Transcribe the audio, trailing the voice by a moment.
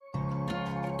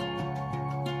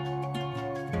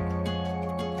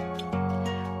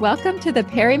Welcome to the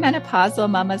Perimenopausal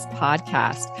Mamas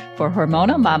podcast for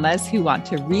hormonal mamas who want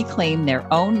to reclaim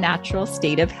their own natural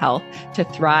state of health to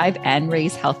thrive and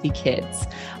raise healthy kids.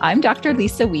 I'm Dr.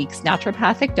 Lisa Weeks,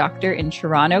 naturopathic doctor in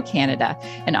Toronto, Canada,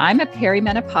 and I'm a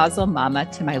perimenopausal mama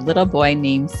to my little boy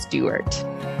named Stuart.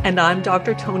 And I'm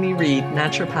Dr. Tony Reed,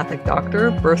 naturopathic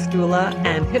doctor, birth doula,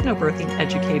 and hypnobirthing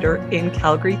educator in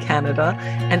Calgary, Canada,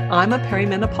 and I'm a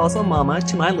perimenopausal mama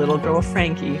to my little girl,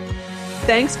 Frankie.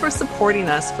 Thanks for supporting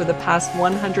us for the past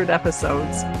 100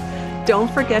 episodes. Don't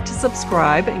forget to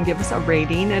subscribe and give us a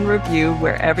rating and review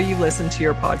wherever you listen to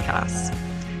your podcasts.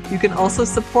 You can also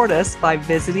support us by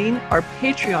visiting our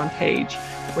Patreon page,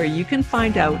 where you can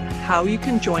find out how you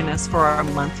can join us for our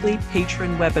monthly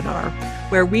patron webinar,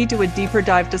 where we do a deeper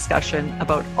dive discussion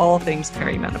about all things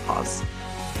perimenopause.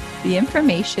 The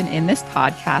information in this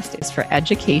podcast is for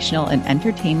educational and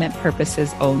entertainment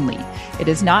purposes only. It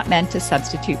is not meant to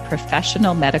substitute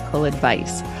professional medical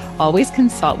advice. Always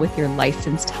consult with your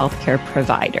licensed healthcare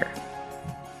provider.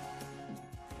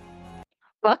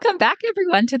 Welcome back,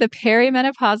 everyone, to the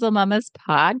Perimenopausal Mamas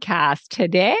podcast.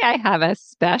 Today, I have a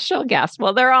special guest.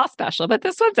 Well, they're all special, but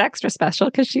this one's extra special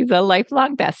because she's a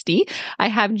lifelong bestie. I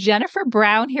have Jennifer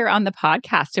Brown here on the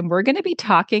podcast, and we're going to be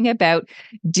talking about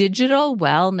digital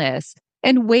wellness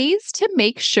and ways to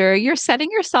make sure you're setting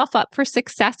yourself up for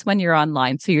success when you're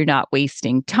online. So you're not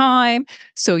wasting time.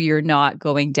 So you're not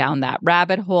going down that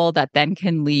rabbit hole that then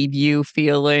can leave you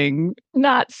feeling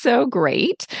not so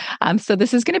great. So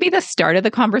this is going to be the start of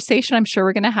the conversation. I'm sure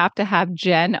we're going to have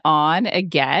Jen on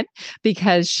again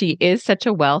because she is such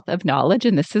a wealth of knowledge,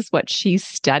 and this is what she's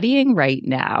studying right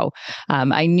now.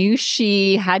 I knew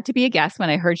she had to be a guest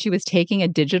when I heard she was taking a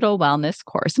digital wellness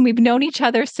course, and we've known each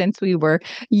other since we were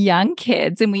young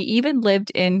kids, and we even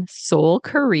lived in Seoul,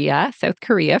 Korea, South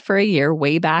Korea for a year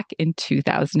way back in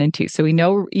 2002. So we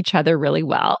know each other really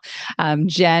well.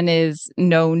 Jen is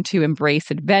known to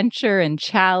embrace adventure and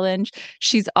challenge.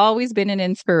 She's always been an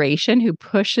inspiration who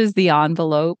pushes the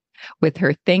envelope with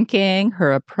her thinking,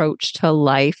 her approach to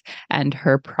life, and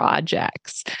her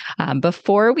projects.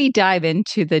 Before we dive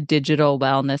into the digital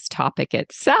wellness topic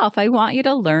itself, I want you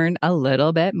to learn a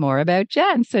little bit more about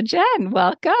Jen. So Jen,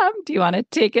 welcome. Do you want to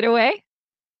take it away?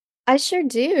 I sure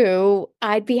do.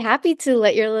 I'd be happy to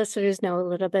let your listeners know a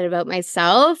little bit about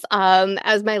myself.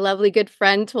 As my lovely good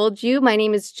friend told you, my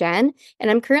name is Jen,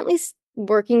 and I'm currently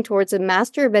working towards a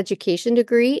Master of Education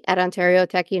degree at Ontario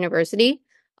Tech University.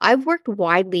 I've worked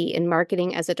widely in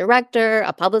marketing as a director,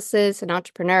 a publicist, an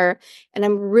entrepreneur, and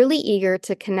I'm really eager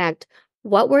to connect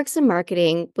what works in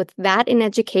marketing with that in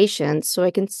education so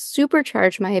I can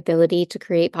supercharge my ability to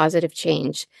create positive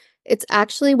change. It's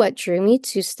actually what drew me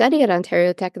to study at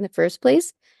Ontario Tech in the first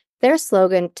place. Their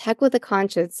slogan, Tech with a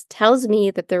Conscience, tells me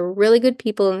that they're really good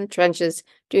people in the trenches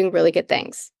doing really good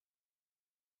things.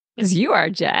 As you are,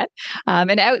 Jen.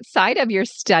 And outside of your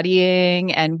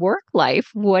studying and work life,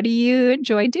 what do you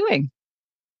enjoy doing?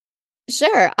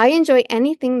 Sure. I enjoy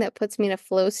anything that puts me in a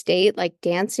flow state, like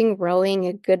dancing, rowing,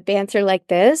 and good banter like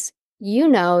this. You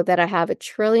know that I have a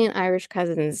trillion Irish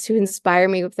cousins who inspire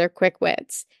me with their quick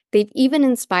wits. They've even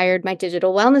inspired my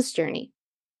digital wellness journey.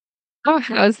 Oh,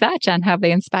 how's that, Jen? How have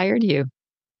they inspired you?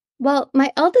 Well,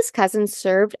 my eldest cousin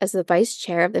served as the vice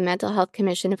chair of the Mental Health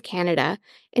Commission of Canada,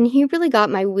 and he really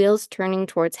got my wheels turning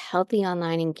towards healthy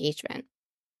online engagement.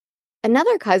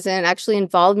 Another cousin actually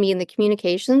involved me in the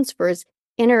communications for his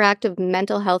interactive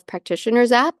mental health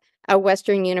practitioners app at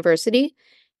Western University.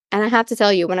 And I have to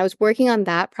tell you, when I was working on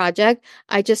that project,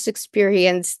 I just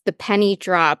experienced the penny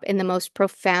drop in the most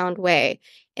profound way.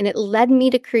 And it led me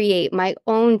to create my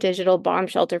own digital bomb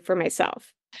shelter for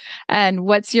myself. And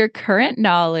what's your current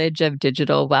knowledge of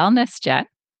digital wellness, Jen?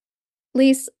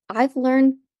 Lise, I've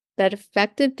learned that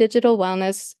effective digital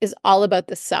wellness is all about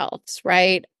the selves,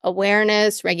 right?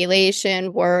 Awareness,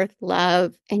 regulation, worth,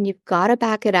 love, and you've got to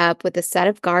back it up with a set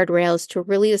of guardrails to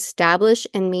really establish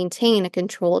and maintain a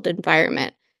controlled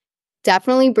environment.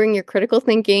 Definitely bring your critical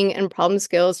thinking and problem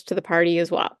skills to the party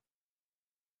as well.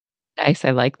 Nice.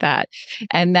 I like that.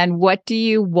 And then what do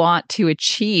you want to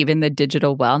achieve in the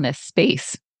digital wellness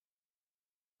space?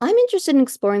 I'm interested in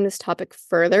exploring this topic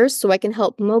further so I can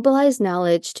help mobilize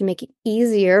knowledge to make it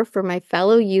easier for my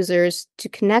fellow users to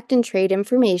connect and trade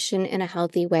information in a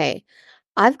healthy way.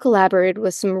 I've collaborated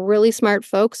with some really smart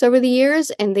folks over the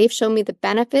years, and they've shown me the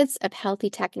benefits of healthy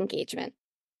tech engagement.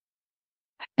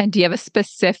 And do you have a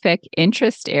specific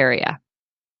interest area?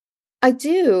 I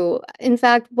do. In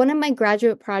fact, one of my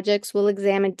graduate projects will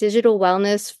examine digital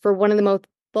wellness for one of the most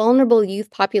vulnerable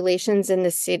youth populations in the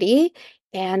city.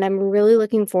 And I'm really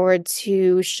looking forward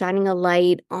to shining a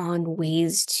light on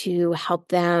ways to help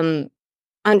them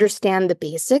understand the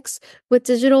basics with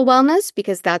digital wellness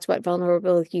because that's what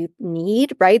vulnerable youth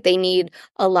need, right? They need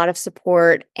a lot of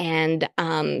support and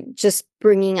just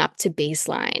bringing up to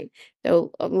baseline.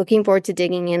 So looking forward to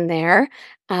digging in there.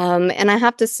 And I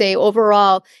have to say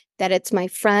overall that it's my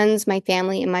friends, my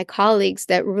family, and my colleagues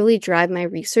that really drive my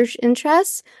research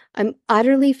interests. I'm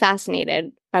utterly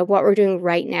fascinated by what we're doing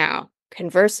right now.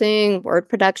 Conversing, word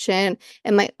production,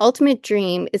 and my ultimate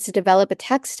dream is to develop a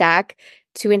tech stack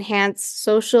to enhance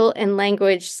social and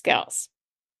language skills.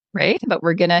 Right. But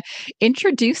we're going to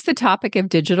introduce the topic of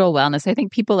digital wellness. I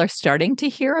think people are starting to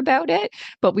hear about it,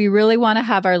 but we really want to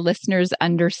have our listeners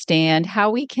understand how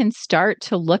we can start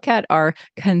to look at our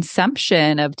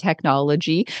consumption of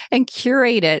technology and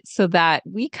curate it so that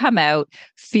we come out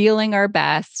feeling our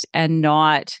best and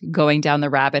not going down the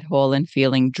rabbit hole and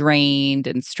feeling drained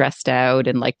and stressed out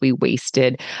and like we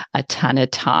wasted a ton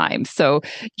of time. So,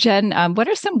 Jen, what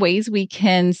are some ways we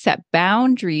can set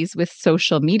boundaries with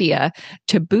social media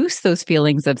to boost those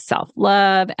feelings of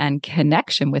self-love and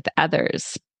connection with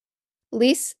others?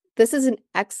 Lise, this is an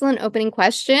excellent opening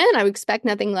question. I would expect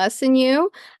nothing less than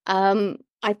you.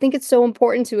 I think it's so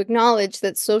important to acknowledge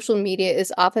that social media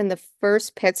is often the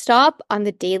first pit stop on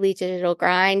the daily digital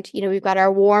grind. You know, we've got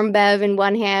our warm bev in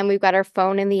one hand, we've got our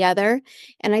phone in the other.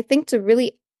 And I think to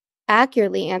really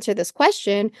accurately answer this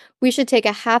question, we should take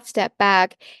a half step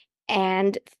back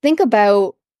and think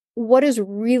about what is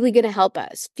really going to help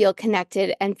us feel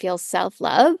connected and feel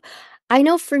self-love. I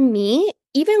know for me,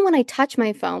 even when I touch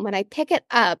my phone, when I pick it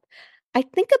up, I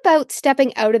think about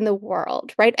stepping out in the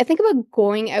world, right? I think about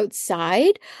going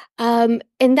outside. And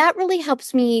that really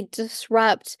helps me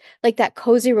disrupt like that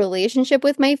cozy relationship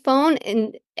with my phone.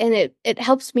 And it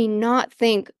helps me not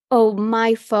think, oh,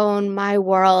 my phone, my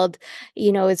world,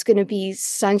 you know, it's going to be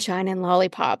sunshine and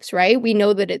lollipops, right? We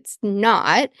know that it's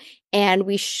not. And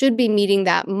we should be meeting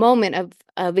that moment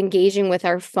of engaging with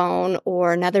our phone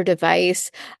or another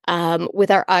device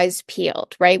with our eyes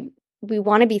peeled, right? We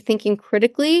want to be thinking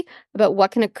critically about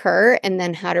what can occur and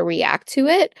then how to react to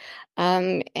it.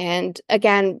 And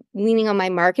again, leaning on my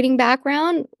marketing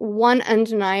background, one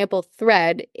undeniable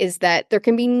thread is that there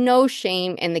can be no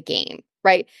shame in the game,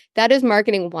 right? That is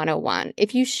marketing 101.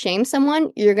 If you shame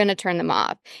someone, you're going to turn them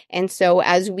off. And so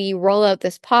as we roll out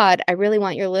this pod, I really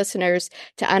want your listeners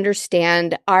to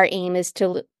understand our aim is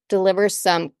to deliver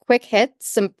some quick hits,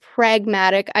 some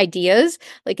pragmatic ideas,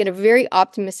 like in a very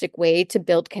optimistic way to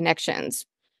build connections.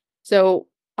 So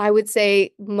I would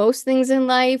say most things in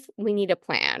life, we need a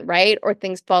plan, right? Or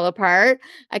things fall apart.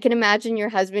 I can imagine your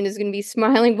husband is going to be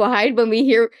smiling wide when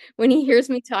when he hears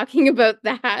me talking about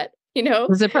that. You know,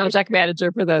 As a project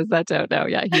manager for those that don't know,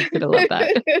 yeah, he's gonna love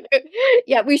that.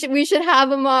 Yeah, we should have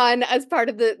him on as part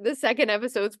of the second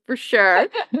episodes for sure.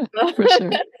 For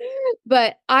sure.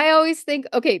 But I always think,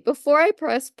 okay, before I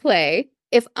press play,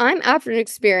 if I'm after an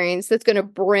experience that's going to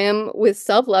brim with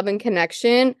self-love and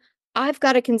connection, I've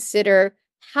got to consider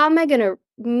how am I going to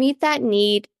meet that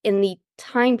need in the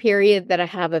time period that I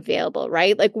have available,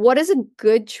 right? Like what is a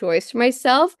good choice for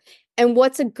myself and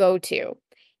what's a go-to?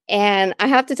 And I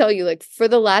have to tell you, like, for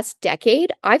the last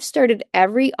decade, I've started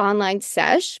every online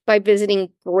sesh by visiting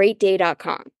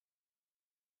greatday.com.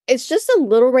 It's just a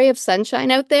little ray of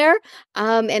sunshine out there.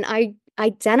 And I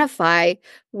identify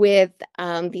with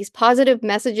these positive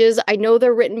messages. I know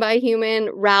they're written by a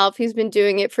human. Ralph, he's been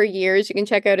doing it for years. You can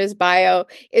check out his bio.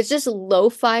 It's just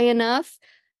lo-fi enough.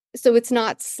 So it's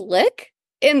not slick.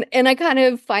 And I kind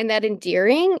of find that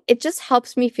endearing. It just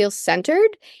helps me feel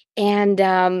centered.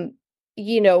 And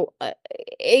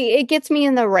it gets me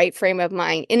in the right frame of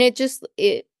mind, and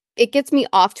it gets me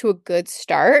off to a good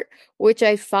start, which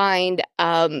I find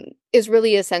is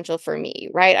really essential for me,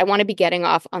 right? I want to be getting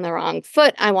off on the wrong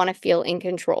foot. I want to feel in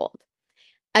control.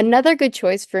 Another good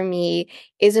choice for me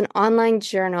is an online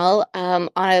journal on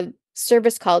a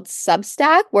service called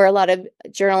Substack, where a lot of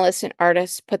journalists and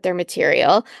artists put their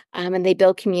material and they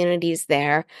build communities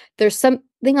there. There's something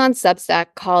on Substack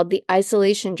called the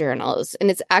Isolation Journals,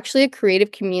 and it's actually a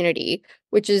creative community,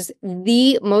 which is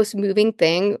the most moving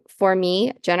thing for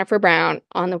me, Jennifer Brown,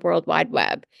 on the World Wide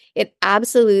Web. It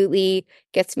absolutely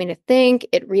gets me to think.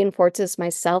 It reinforces my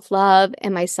self-love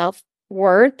and my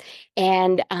self-worth.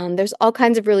 And there's all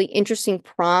kinds of really interesting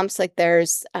prompts, like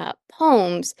there's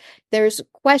poems, there's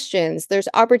questions, there's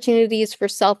opportunities for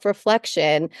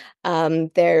self-reflection,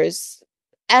 there's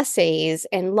essays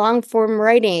and long form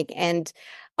writing and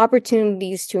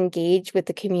opportunities to engage with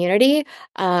the community.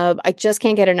 I just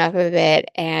can't get enough of it,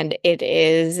 and it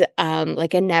is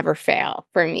like a never fail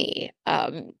for me.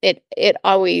 It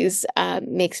always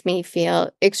makes me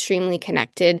feel extremely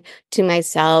connected to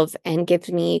myself and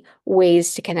gives me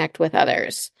ways to connect with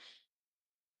others.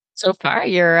 So far,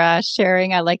 you're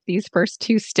sharing. I like these first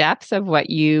two steps of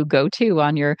what you go to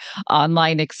on your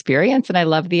online experience. And I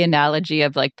love the analogy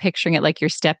of like picturing it like you're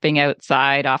stepping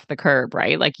outside off the curb,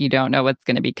 right? Like you don't know what's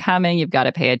going to be coming. You've got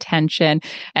to pay attention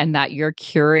and that you're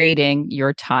curating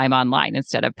your time online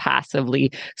instead of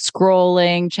passively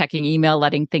scrolling, checking email,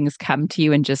 letting things come to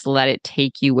you and just let it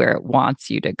take you where it wants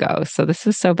you to go. So this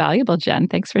is so valuable, Jen.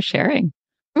 Thanks for sharing.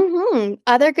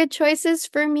 Other good choices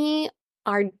for me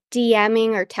are DMing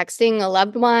or texting a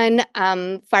loved one,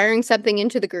 firing something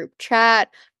into the group chat,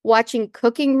 watching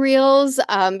cooking reels,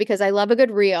 because I love a good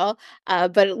reel,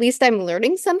 but at least I'm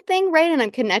learning something, right? And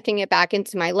I'm connecting it back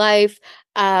into my life.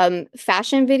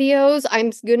 Fashion videos.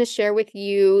 I'm going to share with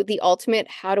you the ultimate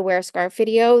how to wear a scarf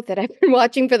video that I've been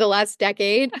watching for the last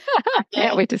decade.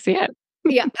 Can't wait to see it.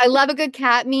 Yeah, I love a good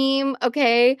cat meme.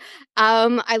 Okay.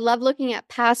 I love looking at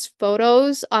past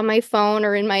photos on my phone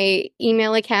or in my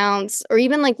email accounts, or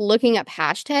even like looking up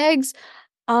hashtags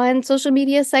on social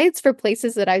media sites for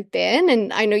places that I've been.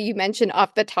 And I know you mentioned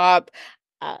off the top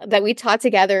that we taught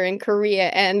together in Korea.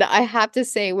 And I have to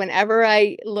say, whenever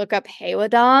I look up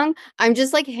Haewadong, I'm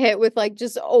just like hit with like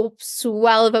just a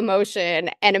swell of emotion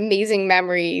and amazing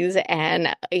memories.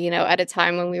 And, at a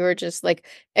time when we were just like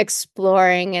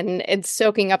exploring and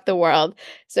soaking up the world.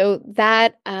 So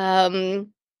that,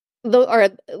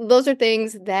 those are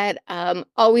things that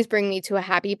always bring me to a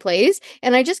happy place,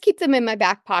 and I just keep them in my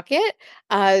back pocket.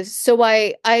 So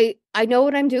I know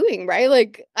what I'm doing, right?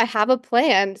 Like I have a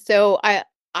plan, so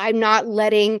I'm not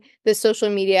letting the social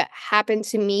media happen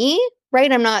to me.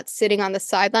 Right. I'm not sitting on the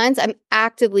sidelines. I'm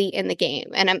actively in the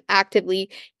game and I'm actively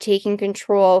taking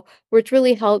control, which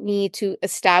really helped me to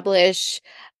establish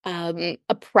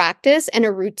a practice and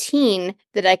a routine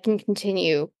that I can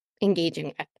continue engaging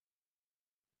with.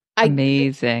 I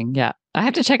Amazing. Yeah. I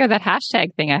have to check out that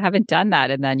hashtag thing. I haven't done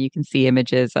that. And then you can see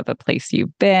images of a place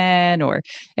you've been or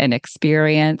an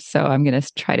experience. So I'm going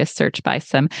to try to search by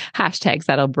some hashtags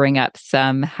that'll bring up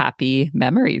some happy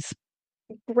memories.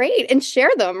 Great, and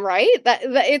share them, right? That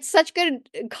it's such good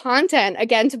content,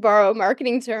 again, to borrow a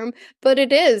marketing term, but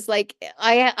it is like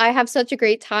I have such a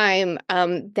great time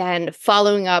then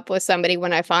following up with somebody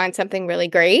when I find something really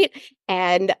great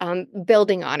and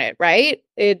building on it, right?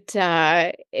 It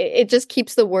just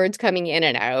keeps the words coming in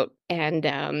and out and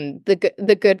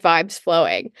the good vibes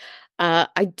flowing.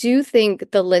 I do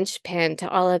think the linchpin to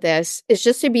all of this is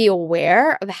just to be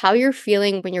aware of how you're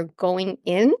feeling when you're going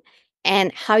in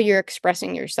and how you're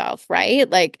expressing yourself, right?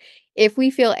 Like, if we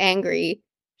feel angry,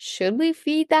 should we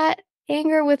feed that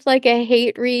anger with like a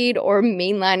hate read or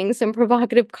mainlining some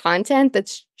provocative content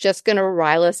that's just going to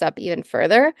rile us up even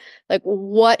further? Like,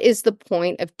 what is the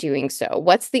point of doing so?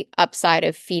 What's the upside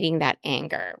of feeding that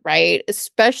anger, right?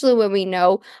 Especially when we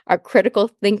know our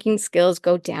critical thinking skills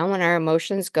go down when our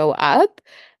emotions go up.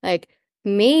 Like,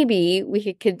 maybe we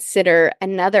could consider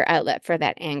another outlet for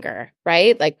that anger,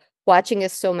 right? Like, watching a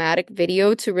somatic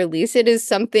video to release it is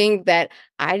something that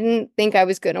I didn't think I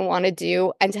was going to want to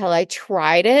do until I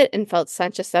tried it and felt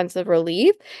such a sense of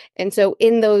relief. And so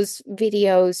in those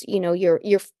videos,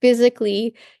 you're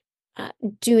physically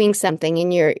doing something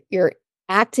and you're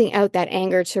acting out that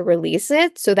anger to release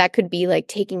it. So that could be like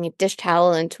taking a dish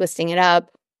towel and twisting it up,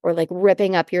 or like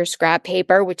ripping up your scrap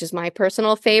paper, which is my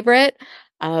personal favorite.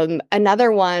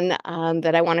 Another one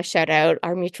that I want to shout out,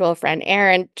 our mutual friend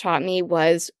Erin taught me,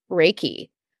 was Reiki.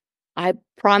 I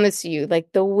promise you, like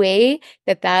the way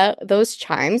that those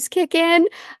chimes kick in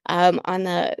on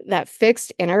that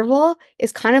fixed interval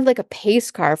is kind of like a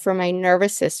pace car for my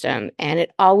nervous system, and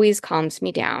it always calms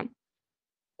me down.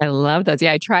 I love those.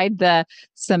 Yeah, I tried the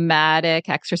somatic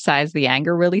exercise, the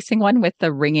anger releasing one with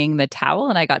the wringing the towel,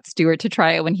 and I got Stuart to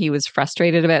try it when he was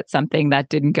frustrated about something that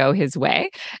didn't go his way.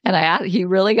 And he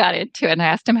really got into it. And I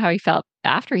asked him how he felt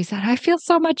after. He said, "I feel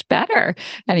so much better,"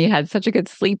 and he had such a good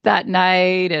sleep that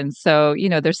night. And so,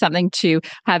 there's something to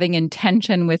having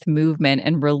intention with movement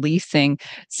and releasing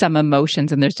some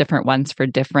emotions. And there's different ones for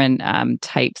different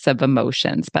types of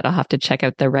emotions. But I'll have to check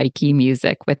out the Reiki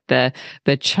music with the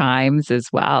chimes as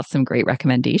well. Some great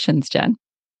recommendations, Jen.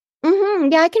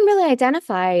 Yeah, I can really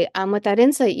identify with that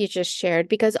insight you just shared,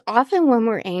 because often when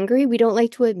we're angry, we don't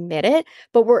like to admit it,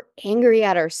 but we're angry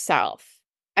at ourselves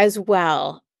as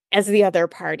well as the other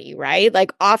party, right?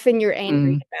 Like often you're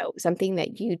angry about something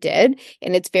that you did,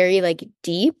 and it's very like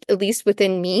deep, at least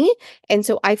within me. And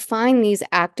so I find these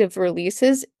active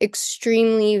releases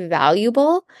extremely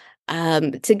valuable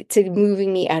to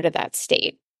moving me out of that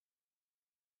state.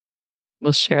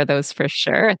 We'll share those for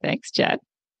sure. Thanks, Jen.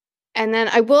 And then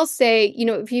I will say,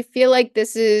 if you feel like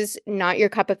this is not your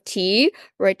cup of tea,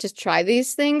 right, just try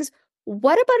these things.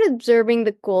 What about observing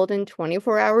the golden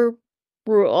 24-hour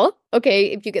rule. Okay,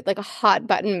 if you get like a hot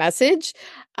button message,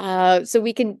 so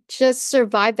we can just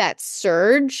survive that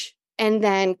surge and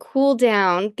then cool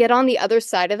down, get on the other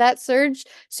side of that surge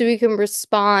so we can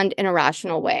respond in a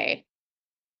rational way.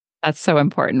 That's so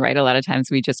important, right? A lot of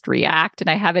times we just react. And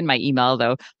I have in my email,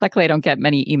 though, luckily I don't get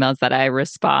many emails that I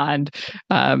respond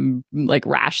like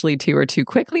rashly to or too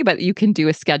quickly, but you can do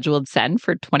a scheduled send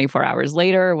for 24 hours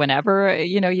later, whenever,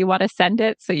 you want to send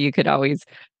it. So you could always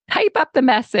type up the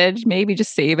message, maybe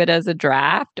just save it as a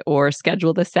draft or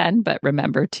schedule the send, but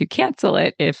remember to cancel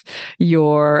it if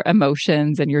your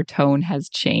emotions and your tone has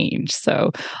changed.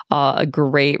 So a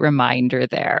great reminder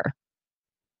there.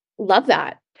 Love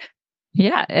that.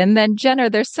 Yeah. And then, Jenna,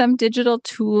 there's some digital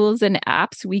tools and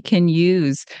apps we can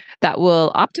use that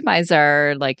will optimize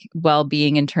our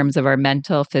well-being in terms of our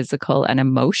mental, physical, and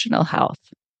emotional health.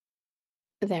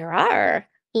 There are.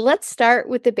 Let's start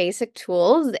with the basic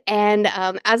tools. And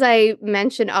as I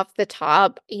mentioned off the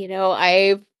top,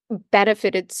 I've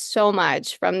benefited so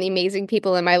much from the amazing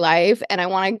people in my life. And I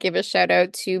want to give a shout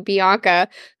out to Bianca,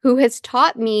 who has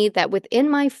taught me that within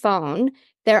my phone,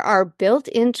 there are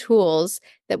built-in tools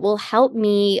that will help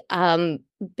me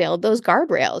build those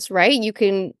guardrails, right? You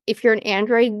can, if you're an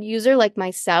Android user like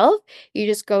myself, you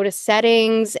just go to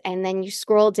settings and then you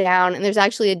scroll down, and there's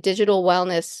actually a digital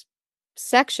wellness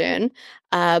section.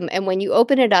 And when you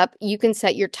open it up, you can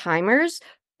set your timers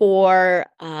for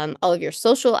all of your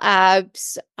social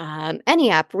apps,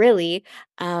 any app really,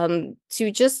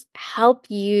 to just help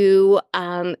you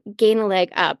gain a leg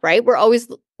up, right? We're always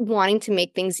wanting to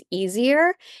make things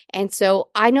easier. And so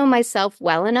I know myself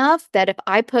well enough that if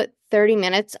I put 30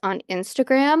 minutes on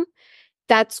Instagram,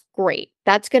 that's great.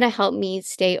 That's going to help me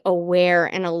stay aware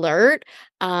and alert.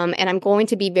 And I'm going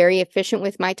to be very efficient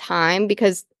with my time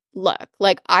because look,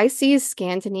 like I see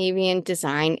Scandinavian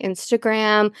design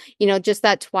Instagram, just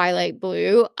that twilight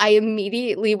blue. I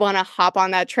immediately want to hop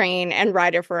on that train and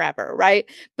ride it forever, right?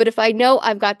 But if I know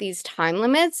I've got these time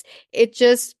limits, it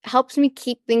just helps me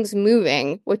keep things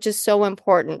moving, which is so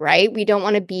important, right? We don't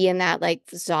want to be in that like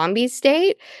zombie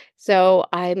state. So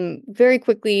I'm very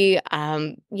quickly,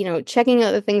 checking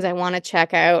out the things I want to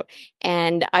check out.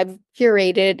 And I've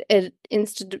curated an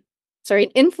an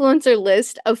influencer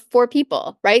list of 4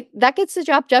 people, right? That gets the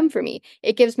job done for me.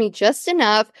 It gives me just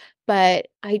enough, but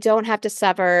I don't have to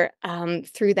suffer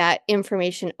through that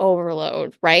information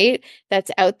overload, right?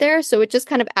 That's out there. So it just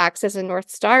kind of acts as a North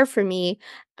Star for me.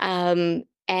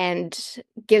 And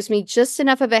gives me just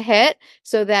enough of a hit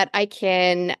so that I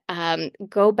can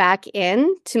go back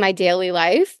in to my daily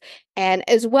life. And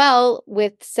as well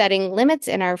with setting limits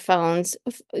in our phones,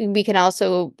 we can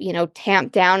also,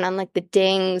 tamp down on like the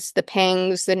dings, the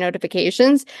pings, the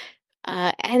notifications,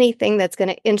 anything that's going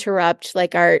to interrupt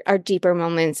like our deeper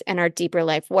moments and our deeper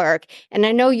life work. And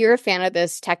I know you're a fan of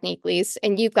this technique, Lise,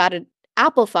 and you've got an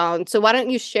Apple phone. So why don't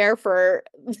you share for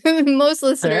most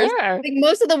listeners? Sure. I think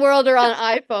most of the world are on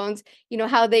iPhones,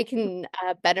 how they can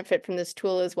benefit from this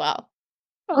tool as well.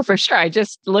 Oh, for sure. I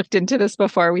just looked into this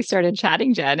before we started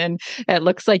chatting, Jen, and it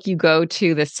looks like you go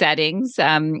to the settings,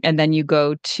 and then you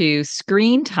go to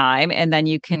screen time, and then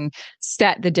you can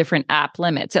set the different app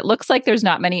limits. It looks like there's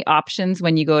not many options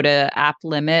when you go to app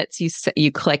limits.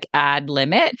 You click add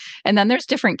limit, and then there's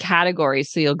different categories.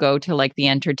 So you'll go to like the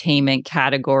entertainment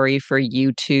category for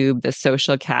YouTube, the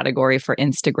social category for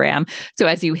Instagram. So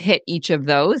as you hit each of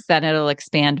those, then it'll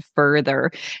expand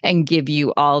further and give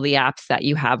you all the apps that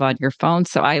you have on your phone.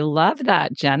 So I love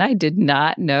that, Jen. I did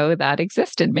not know that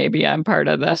existed. Maybe I'm part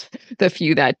of the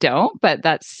few that don't, but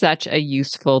that's such a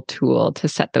useful tool to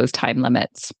set those time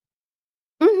limits.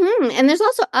 And there's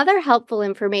also other helpful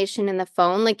information in the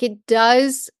phone. Like it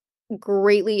does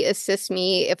greatly assist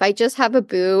me if I just have a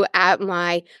boo at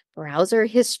my browser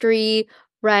history,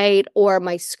 right? Or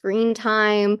my screen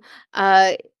time.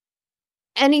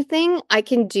 Anything I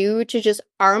can do to just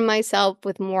arm myself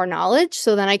with more knowledge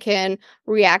so then I can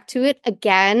react to it.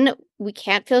 Again, we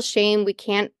can't feel shame. We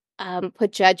can't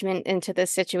put judgment into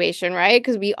this situation, right?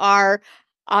 Because we are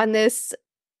on this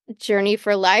journey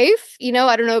for life. I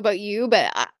don't know about you,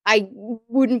 but I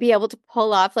wouldn't be able to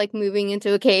pull off like moving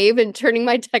into a cave and turning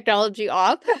my technology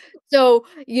off. So,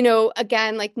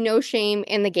 again, like no shame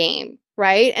in the game,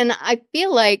 right? And I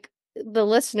feel like the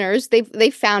listeners,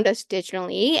 they've found us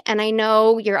digitally, and I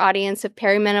know your audience of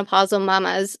perimenopausal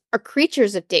mamas are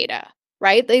creatures of data,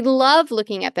 right? They love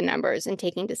looking at the numbers and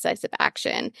taking decisive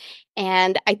action.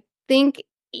 And I think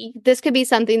this could be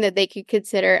something that they could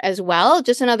consider as well,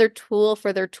 just another tool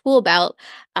for their tool belt,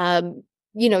 to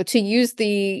use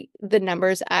the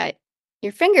numbers at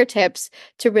your fingertips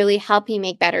to really help you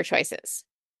make better choices.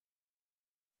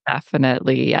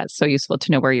 Definitely. Yeah. It's so useful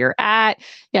to know where you're at.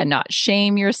 Yeah. Not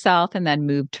shame yourself and then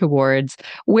move towards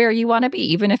where you want to be,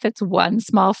 even if it's one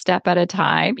small step at a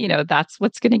time. That's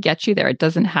what's going to get you there. It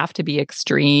doesn't have to be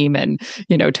extreme and,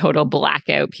 total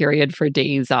blackout period for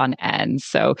days on end.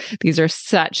 So these are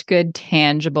such good,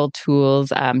 tangible tools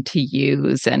to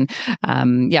use. And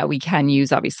yeah, we can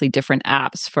use obviously different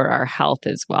apps for our health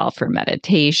as well, for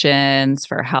meditations,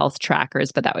 for health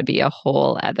trackers, but that would be a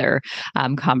whole other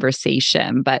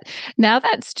conversation. But now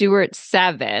that Stuart's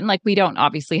 7, like we don't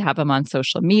obviously have him on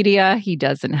social media. He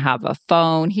doesn't have a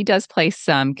phone. He does play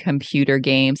some computer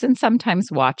games and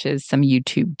sometimes watches some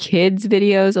YouTube Kids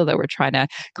videos, although we're trying to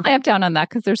clamp down on that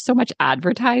because there's so much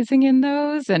advertising in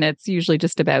those and it's usually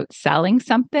just about selling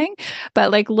something.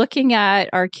 But like looking at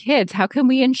our kids, how can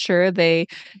we ensure they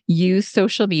use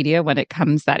social media when it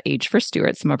comes that age for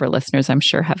Stuart? Some of our listeners, I'm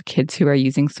sure, have kids who are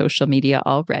using social media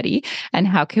already. And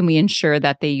how can we ensure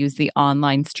that they use the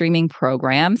online streaming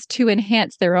programs to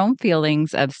enhance their own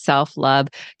feelings of self-love,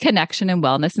 connection, and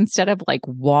wellness instead of like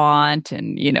want?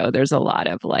 And, there's a lot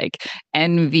of like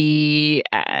envy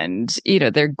and,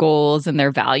 their goals and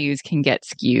their values can get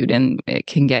skewed and it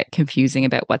can get confusing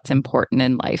about what's important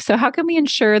in life. So how can we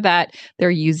ensure that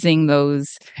they're using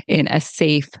those in a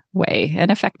safe way, an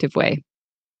effective way?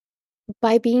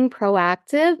 By being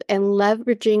proactive and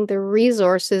leveraging the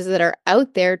resources that are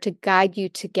out there to guide you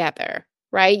together,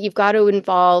 right? You've got to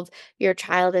involve your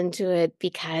child into it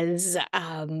because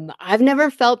I've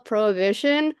never felt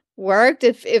prohibition worked.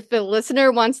 If the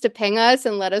listener wants to ping us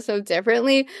and let us know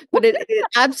differently, but it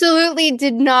absolutely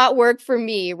did not work for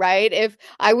me, right? If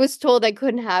I was told I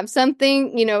couldn't have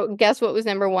something, guess what was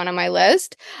number one on my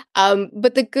list?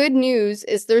 But the good news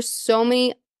is there's so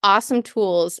many awesome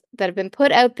tools that have been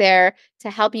put out there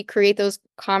to help you create those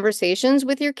conversations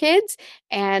with your kids.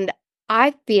 And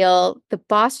I feel the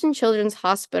Boston Children's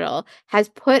Hospital has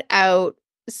put out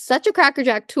such a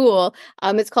crackerjack tool.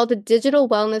 It's called a Digital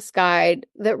Wellness Guide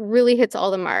that really hits all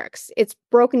the marks. It's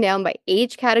broken down by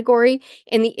age category,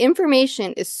 and the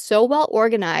information is so well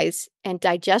organized and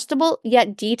digestible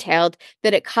yet detailed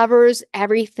that it covers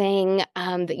everything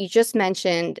that you just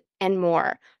mentioned and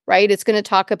more. Right? It's going to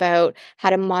talk about how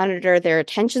to monitor their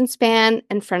attention span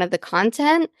in front of the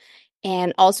content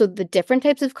and also the different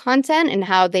types of content and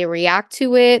how they react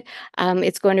to it.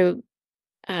 It's going to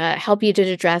help you to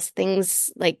address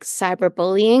things like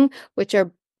cyberbullying, which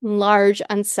are large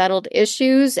unsettled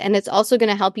issues. And it's also going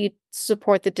to help you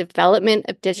support the development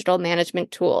of digital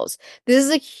management tools. This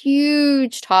is a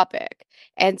huge topic.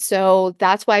 And so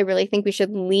that's why I really think we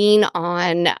should lean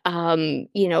on,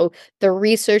 the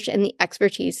research and the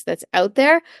expertise that's out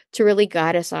there to really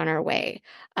guide us on our way.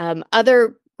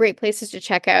 Other great places to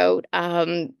check out,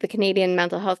 the Canadian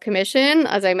Mental Health Commission.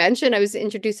 As I mentioned, I was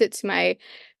introduced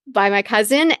by my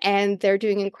cousin, and they're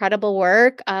doing incredible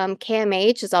work.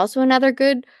 KMH is also another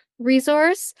good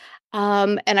resource.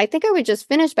 And I think I would just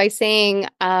finish by saying,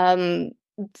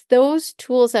 those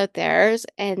tools out there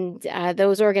and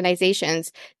those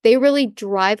organizations, they really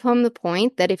drive home the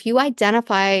point that if you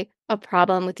identify a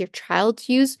problem with your child's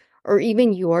use or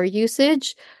even your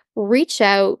usage, reach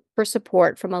out for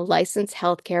support from a licensed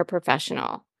healthcare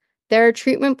professional. There are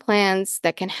treatment plans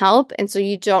that can help, and so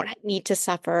you don't need to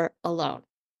suffer alone.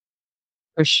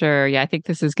 For sure. Yeah, I think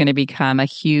this is going to become a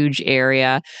huge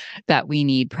area that we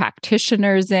need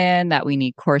practitioners in, that we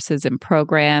need courses and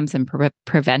programs and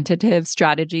preventative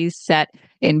strategies set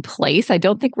in place. I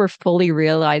don't think we're fully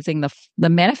realizing the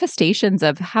manifestations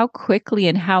of how quickly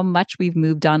and how much we've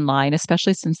moved online,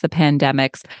 especially since the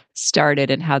pandemics started,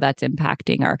 and how that's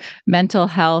impacting our mental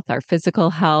health, our physical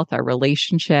health, our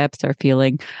relationships, our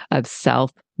feeling of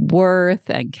self-worth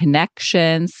and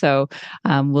connection. So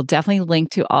we'll definitely link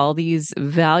to all these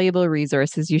valuable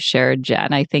resources you shared,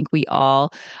 Jen. I think we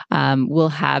all will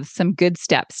have some good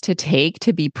steps to take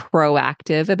to be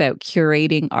proactive about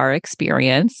curating our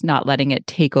experience, not letting it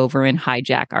take over and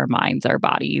hijack our minds, our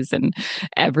bodies, and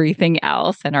everything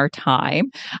else, and our time.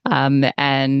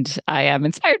 And I am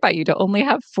inspired by you to only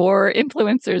have 4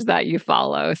 influencers that you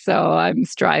follow. So I'm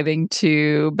striving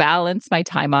to balance my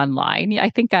time online. I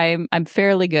think I'm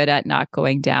fairly good at not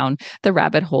going down the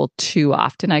rabbit hole too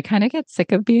often. I kind of get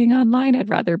sick of being online. I'd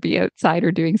rather be outside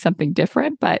or doing something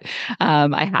different, but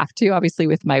I have to, obviously,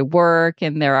 with my work,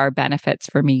 and there are benefits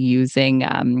for me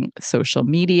using social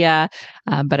media,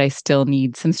 but I still need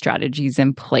some strategies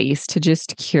in place to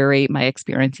just curate my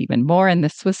experience even more. And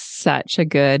this was such a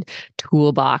good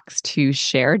toolbox to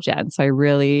share, Jen. So I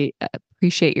really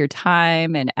appreciate your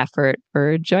time and effort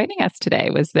for joining us today.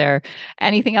 Was there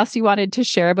anything else you wanted to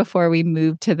share before we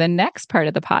move to the next part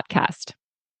of the podcast?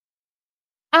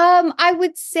 I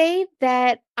would say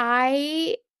that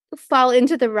I fall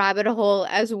into the rabbit hole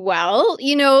as well,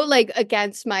 like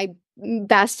against my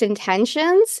best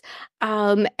intentions.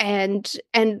 And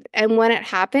when it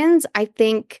happens, I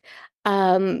think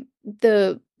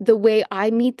the way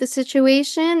I meet the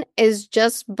situation is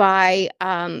just by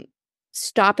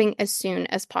stopping as soon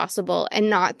as possible and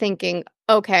not thinking,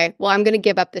 okay, well, I'm going to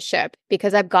give up the ship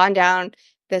because I've gone down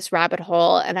this rabbit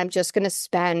hole and I'm just going to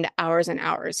spend hours and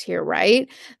hours here, right?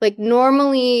 Like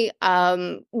normally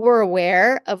we're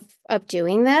aware of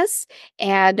doing this,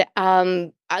 and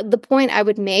the point I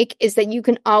would make is that you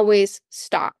can always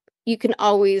stop. You can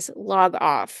always log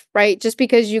off, right? Just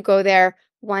because you go there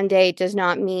one day does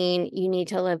not mean you need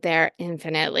to live there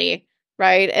infinitely,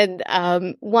 right?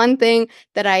 And one thing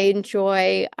that I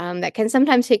enjoy that can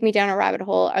sometimes take me down a rabbit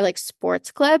hole are like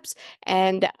sports clips.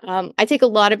 And I take a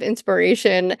lot of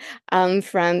inspiration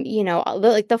from,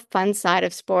 like the fun side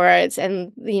of sports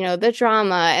and, the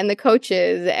drama and the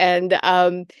coaches. And,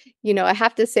 I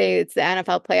have to say it's the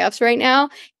NFL playoffs right now.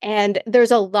 And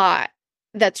there's a lot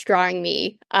that's drawing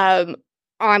me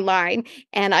online.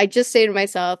 And I just say to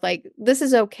myself, like, this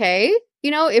is okay.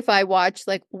 If I watch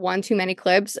like one too many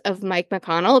clips of Mike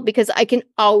McConnell, because I can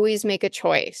always make a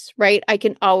choice, right? I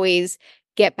can always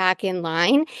get back in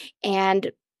line.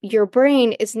 And your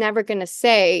brain is never going to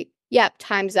say, yep,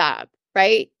 time's up,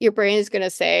 right? Your brain is going to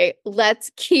say,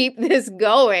 let's keep this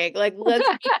going. Like, let's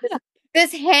keep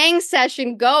this hang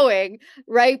session going,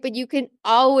 right? But you can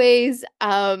always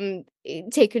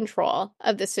take control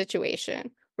of the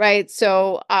situation. Right.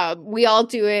 So we all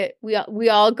do it. We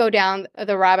all go down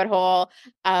the rabbit hole.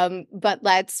 But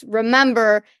let's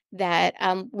remember that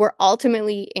we're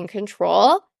ultimately in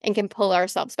control and can pull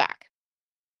ourselves back.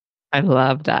 I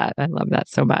love that. I love that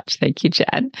so much. Thank you,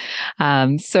 Jen.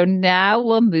 So now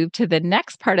we'll move to the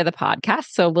next part of the podcast.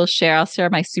 So I'll share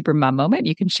my super mom moment.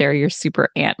 You can share your super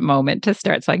aunt moment to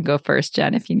start. So I can go first,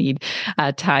 Jen, if you need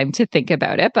time to think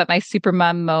about it. But my super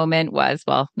mom moment was,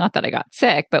 well, not that I got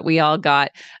sick, but we all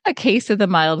got a case of the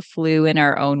mild flu in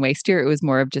our own way. Stuart, it was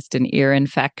more of just an ear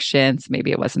infection. So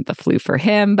maybe it wasn't the flu for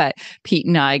him, but Pete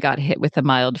and I got hit with a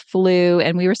mild flu,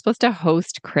 and we were supposed to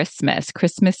host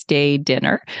Christmas Day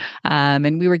dinner.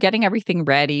 And we were getting everything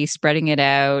ready, spreading it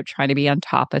out, trying to be on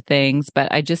top of things.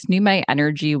 But I just knew my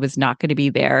energy was not going to be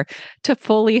there to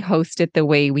fully host it the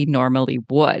way we normally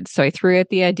would. So I threw out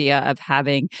the idea of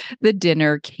having the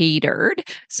dinner catered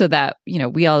so that,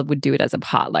 we all would do it as a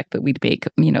potluck, but we'd make,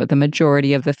 the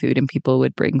majority of the food and people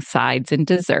would bring sides and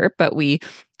dessert. But we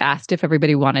asked if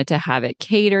everybody wanted to have it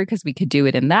catered because we could do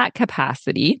it in that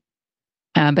capacity.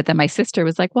 But then my sister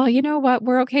was like, well, you know what?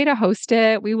 We're okay to host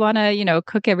it. We want to,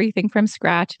 cook everything from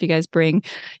scratch. If you guys bring,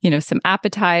 some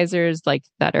appetizers like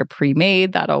that are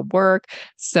pre-made, that'll work.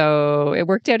 So it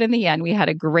worked out in the end. We had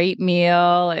a great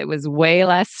meal. It was way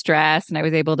less stress, and I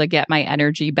was able to get my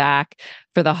energy back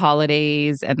for the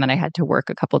holidays. And then I had to work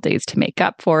a couple days to make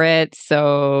up for it.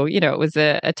 So, it was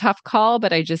a tough call,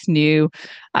 but I just knew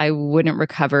I wouldn't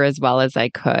recover as well as I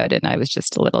could. And I was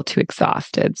just a little too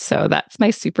exhausted. So that's my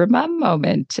super mom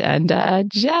moment. And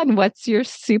Jen, what's your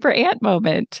super aunt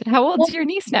moment? How old's your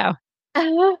niece now?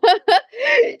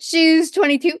 She's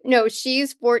 22. No,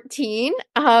 she's 14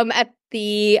 at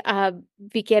the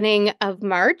beginning of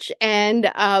March.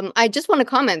 And I just want to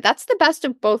comment, that's the best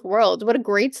of both worlds. What a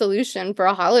great solution for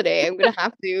a holiday. I'm going to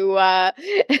have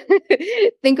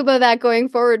to think about that going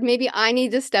forward. Maybe I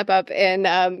need to step up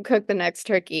and cook the next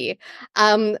turkey.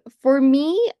 For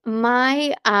me,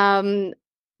 my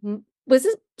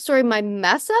my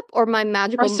mess up or my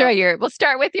magical? We'll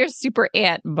start with your super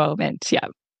aunt moment. Yeah.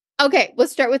 Okay,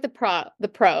 let's start with the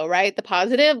pro, right? The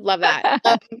positive. Love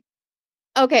that.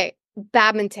 Okay,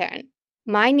 badminton.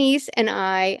 My niece and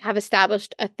I have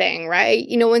established a thing, right?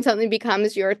 When something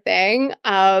becomes your thing,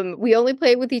 we only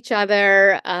play with each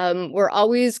other. We're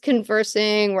always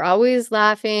conversing. We're always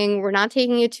laughing. We're not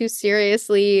taking it too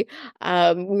seriously.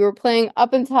 We were playing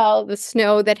up until the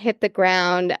snow that hit the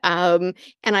ground. And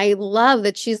I love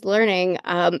that she's learning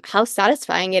how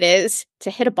satisfying it is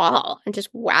to hit a ball and just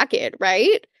whack it,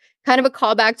 right? Kind of a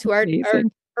callback to our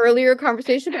earlier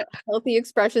conversation about healthy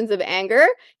expressions of anger.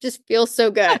 Just feels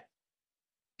so good.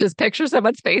 Just picture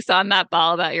someone's face on that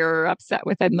ball that you're upset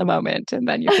with in the moment, and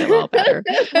then you feel all better.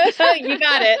 You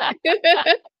got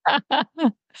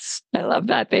it. I love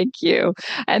that. Thank you.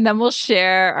 And then we'll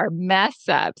share our mess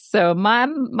up. So my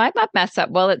mom mess up,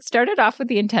 well, it started off with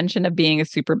the intention of being a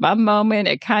super mom moment.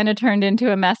 It kind of turned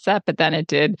into a mess up, but then it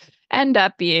did end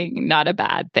up being not a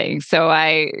bad thing. So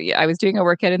I was doing a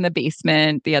workout in the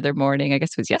basement the other morning, I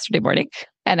guess it was yesterday morning.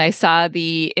 And I saw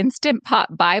the Instant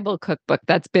Pot Bible cookbook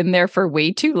that's been there for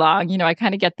way too long. You know, I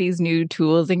kind of get these new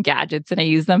tools and gadgets and I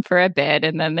use them for a bit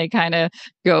and then they kind of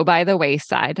go by the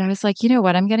wayside. I was like, you know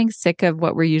what? I'm getting sick of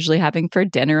what we're usually having for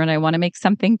dinner and I want to make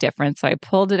something different. So I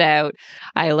pulled it out.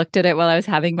 I looked at it while I was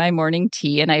having my morning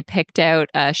tea and I picked out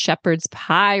a shepherd's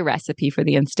pie recipe for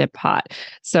the Instant Pot.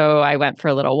 So I went for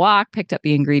a little walk, picked up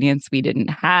the ingredients we didn't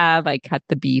have. I cut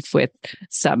the beef with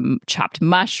some chopped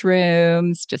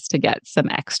mushrooms just to get some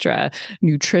extra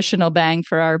nutritional bang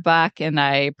for our buck. And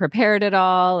I prepared it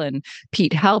all. And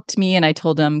Pete helped me. And I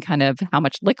told him kind of how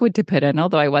much liquid to put in,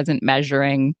 although I wasn't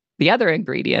measuring the other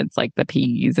ingredients like the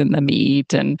peas and the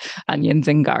meat and onions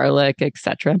and garlic,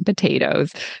 etc., and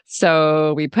potatoes.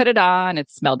 So we put it on. It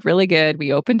smelled really good.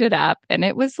 We opened it up and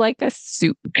it was like a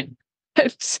soup.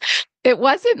 It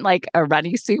wasn't like a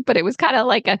runny soup, but it was kind of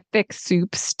like a thick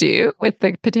soup stew with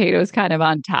the potatoes kind of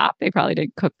on top. They probably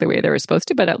didn't cook the way they were supposed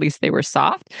to, but at least they were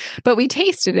soft. But we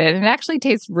tasted it and it actually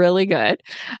tastes really good.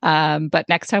 But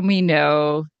next time we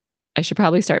know, I should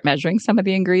probably start measuring some of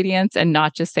the ingredients and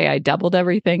not just say I doubled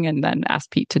everything and then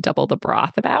ask Pete to double the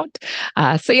broth about.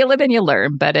 So you live and you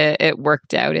learn, but it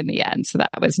worked out in the end. So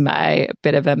that was my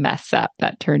bit of a mess up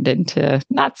that turned into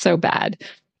not so bad.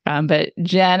 But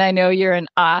Jen, I know you're an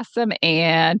awesome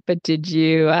aunt, but can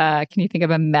you think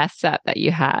of a mess up that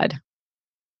you had?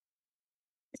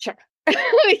 Sure.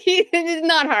 It's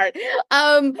not hard.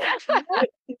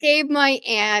 I gave my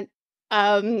aunt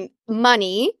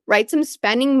money, right? Some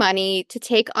spending money to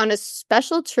take on a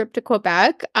special trip to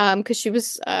Quebec because she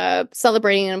was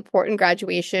celebrating an important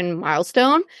graduation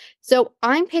milestone. So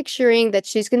I'm picturing that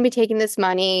she's going to be taking this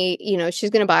money, you know,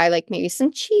 she's going to buy like maybe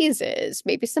some cheeses,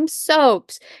 maybe some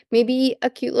soaps, maybe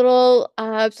a cute little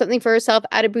something for herself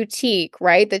at a boutique,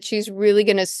 right? That she's really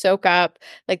going to soak up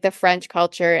like the French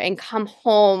culture and come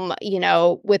home, you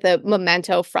know, with a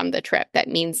memento from the trip that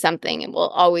means something and will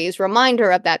always remind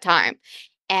her of that time.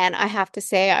 And I have to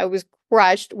say, I was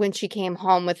crushed when she came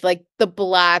home with like the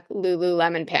black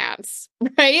Lululemon pants,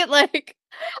 right? Like,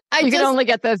 You can only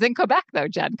get those in Quebec, though,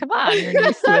 Jen. Come on. Your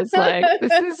niece was like,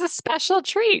 this is a special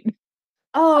treat.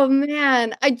 Oh,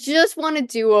 man. I just want a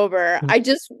do-over. I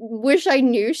just wish I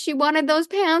knew she wanted those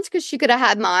pants because she could have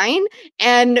had mine.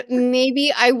 And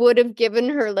maybe I would have given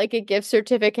her like a gift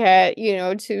certificate, you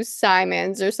know, to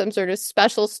Simon's or some sort of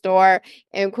special store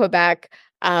in Quebec.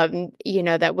 You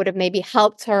know, that would have maybe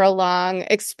helped her along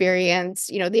experience,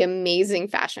 you know, the amazing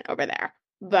fashion over there.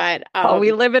 But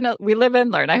we live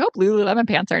and learn. I hope Lululemon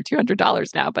pants aren't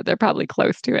 $200 now, but they're probably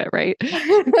close to it, right?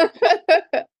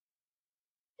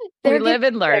 We live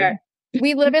and learn.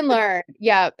 We live and learn.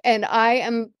 Yeah. And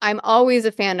I'm always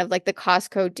a fan of like the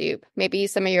Costco dupe. Maybe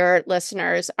some of your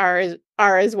listeners are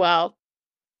as well.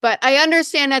 But I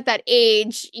understand at that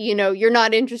age, you know, you're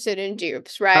not interested in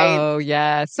dupes, right? Oh,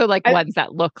 yeah. So like ones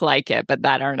that look like it, but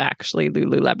that aren't actually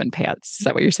Lululemon pants. Is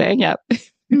that what you're saying? Yep.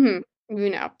 Mm-hmm. You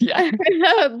know. Yeah.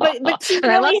 but she's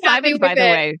really I love Simon's, by the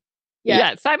way.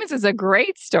 Yeah. Simon's is a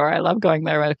great store. I love going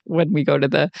there when we go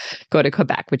to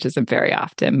Quebec, which isn't very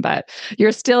often, but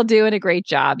you're still doing a great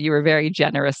job. You were very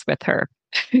generous with her.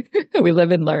 We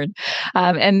live and learn.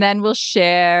 And then we'll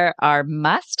share our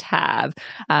must-have.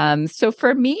 So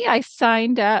for me, I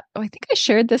signed up. Oh, I think I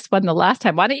shared this one the last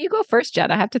time. Why don't you go first,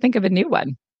 Jen? I have to think of a new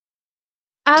one.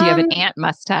 Do you have an aunt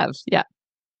must-have? Yeah.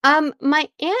 My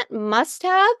aunt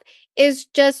must-have is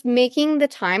just making the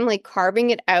time, like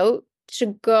carving it out to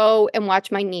go and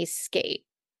watch my niece skate.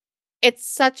 It's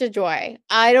such a joy.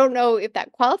 I don't know if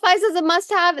that qualifies as a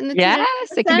must-have in the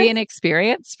Yes, it can be an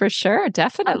experience for sure.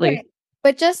 Definitely. Okay.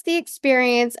 But just the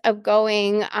experience of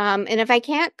going, and if I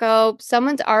can't go,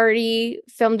 someone's already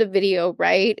filmed a video,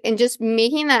 right? And just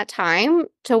making that time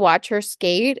to watch her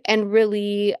skate and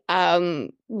really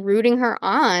rooting her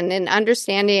on and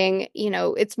understanding, you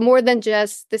know, it's more than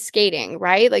just the skating,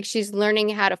 right? Like she's learning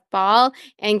how to fall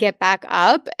and get back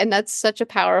up. And that's such a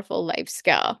powerful life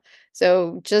skill.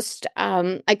 So just,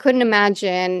 I couldn't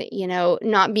imagine, you know,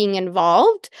 not being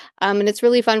involved. And it's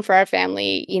really fun for our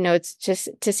family. You know, it's just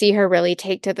to see her really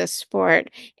take to the sport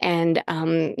and,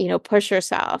 you know, push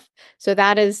herself. So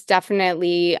that is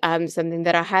definitely something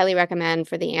that I highly recommend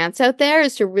for the aunts out there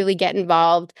is to really get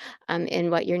involved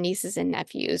in what your nieces and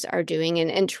nephews are doing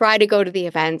and try to go to the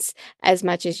events as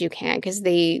much as you can because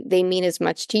they mean as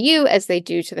much to you as they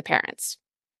do to the parents.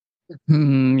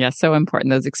 Yeah, so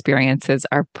important. Those experiences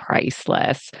are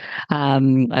priceless.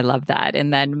 I love that.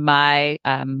 And then my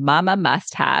mama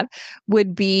must have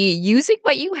would be using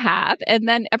what you have. And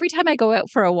then every time I go out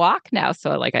for a walk now,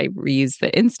 so like I reuse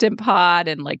the Instant Pot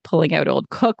and like pulling out old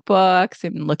cookbooks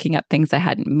and looking up things I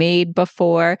hadn't made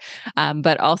before.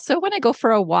 But also when I go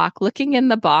for a walk, looking in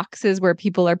the boxes where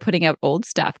people are putting out old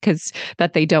stuff because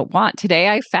that they don't want. Today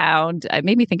I found, it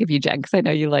made me think of you, Jen, because I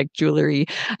know you like jewelry.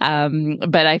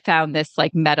 But I found this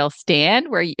like metal stand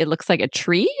where it looks like a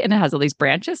tree and it has all these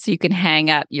branches. So you can hang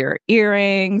up your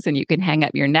earrings and you can hang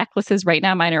up your necklaces. Right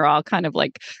now, mine are all kind of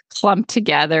like clumped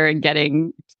together and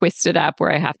getting twisted up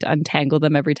where I have to untangle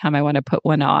them every time I want to put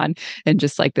one on, and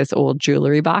just like this old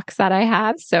jewelry box that I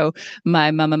have. So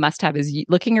my mama must have is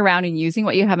looking around and using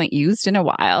what you haven't used in a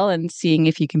while and seeing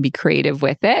if you can be creative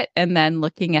with it. And then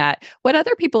looking at what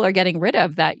other people are getting rid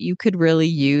of that you could really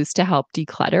use to help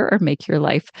declutter or make your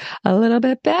life a little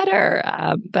bit better.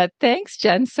 But thanks,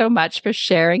 Jen, so much for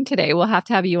sharing today. We'll have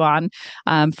to have you on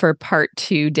for part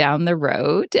 2 down the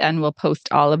road, and we'll post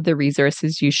all of the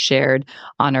resources you shared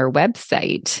on our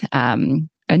website. And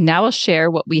now I'll share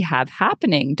what we have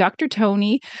happening. Dr.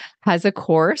 Tony has a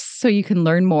course so you can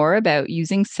learn more about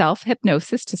using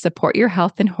self-hypnosis to support your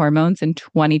health and hormones in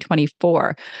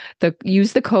 2024.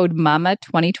 Use the code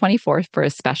MAMA2024 for a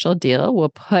special deal. We'll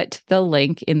put the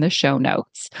link in the show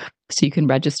notes, so you can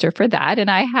register for that. And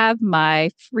I have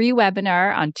my free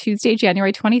webinar on Tuesday,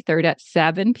 January 23rd at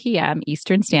 7 p.m.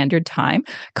 Eastern Standard Time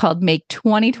called Make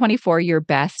 2024 Your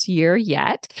Best Year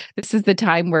Yet. This is the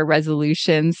time where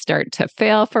resolutions start to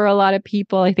fail for a lot of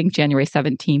people. I think January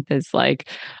 17th is like,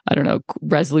 I don't know,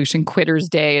 resolution quitters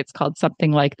day. It's called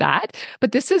something like that.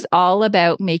 But this is all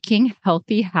about making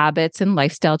healthy habits and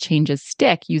lifestyle changes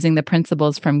stick using the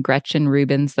principles from Gretchen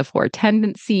Rubin's The 4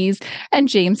 Tendencies and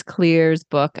James Clear's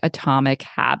book, Atomic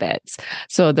Habits.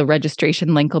 So the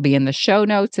registration link will be in the show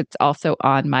notes. It's also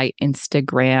on my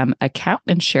Instagram account,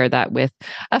 and share that with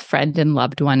a friend and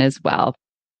loved one as well.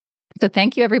 So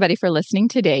thank you, everybody, for listening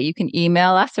today. You can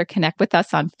email us or connect with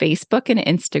us on Facebook and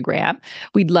Instagram.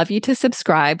 We'd love you to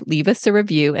subscribe, leave us a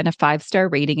review, and a 5-star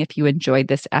rating if you enjoyed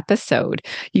this episode.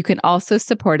 You can also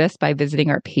support us by visiting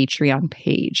our Patreon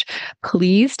page.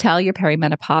 Please tell your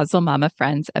perimenopausal mama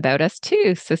friends about us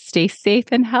too. So stay safe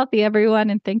and healthy, everyone.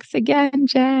 And thanks again,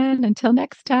 Jen. Until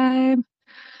next time.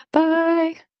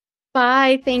 Bye.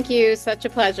 Bye. Thank you. Such a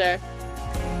pleasure.